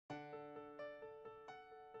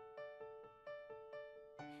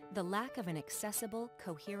The lack of an accessible,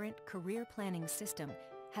 coherent career planning system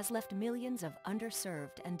has left millions of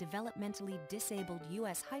underserved and developmentally disabled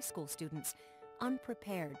U.S. high school students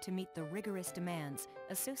unprepared to meet the rigorous demands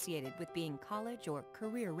associated with being college or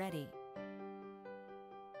career ready.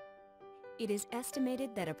 It is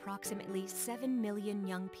estimated that approximately 7 million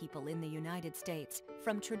young people in the United States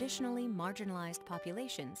from traditionally marginalized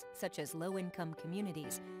populations, such as low-income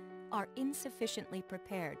communities, are insufficiently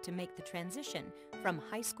prepared to make the transition from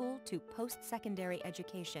high school to post-secondary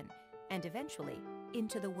education and eventually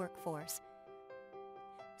into the workforce.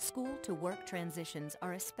 School-to-work transitions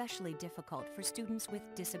are especially difficult for students with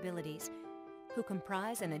disabilities, who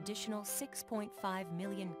comprise an additional 6.5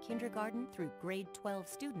 million kindergarten through grade 12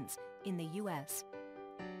 students in the U.S.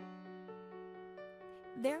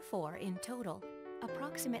 Therefore, in total,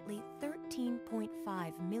 approximately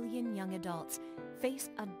 13.5 million young adults face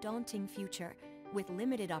a daunting future with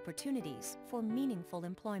limited opportunities for meaningful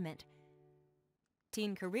employment.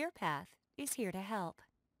 Teen Career Path is here to help.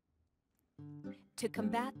 To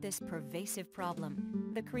combat this pervasive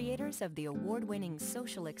problem, the creators of the award-winning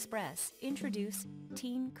Social Express introduce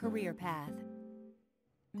Teen Career Path.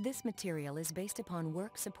 This material is based upon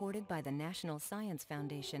work supported by the National Science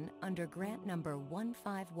Foundation under grant number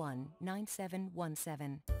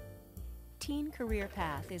 1519717. Teen Career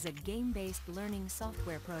Path is a game-based learning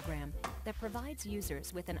software program that provides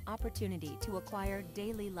users with an opportunity to acquire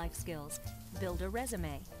daily life skills, build a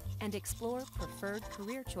resume, and explore preferred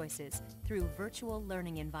career choices through virtual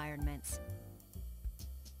learning environments.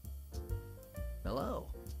 Hello.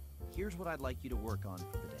 Here's what I'd like you to work on for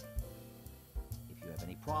the day. If you have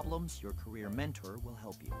any problems, your career mentor will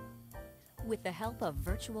help you. With the help of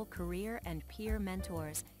virtual career and peer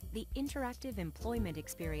mentors, the interactive employment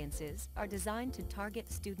experiences are designed to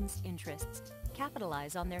target students' interests,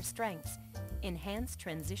 capitalize on their strengths, enhance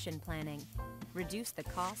transition planning, reduce the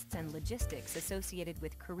costs and logistics associated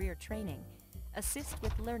with career training, assist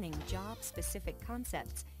with learning job-specific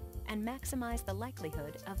concepts, and maximize the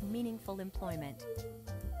likelihood of meaningful employment.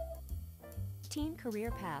 Teen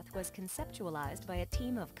Career Path was conceptualized by a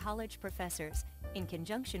team of college professors in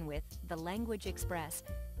conjunction with The Language Express,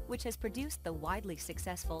 which has produced the widely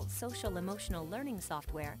successful social-emotional learning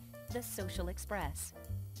software, The Social Express.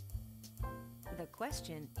 The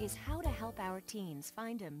question is how to help our teens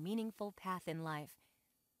find a meaningful path in life.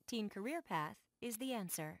 Teen Career Path is the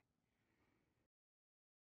answer.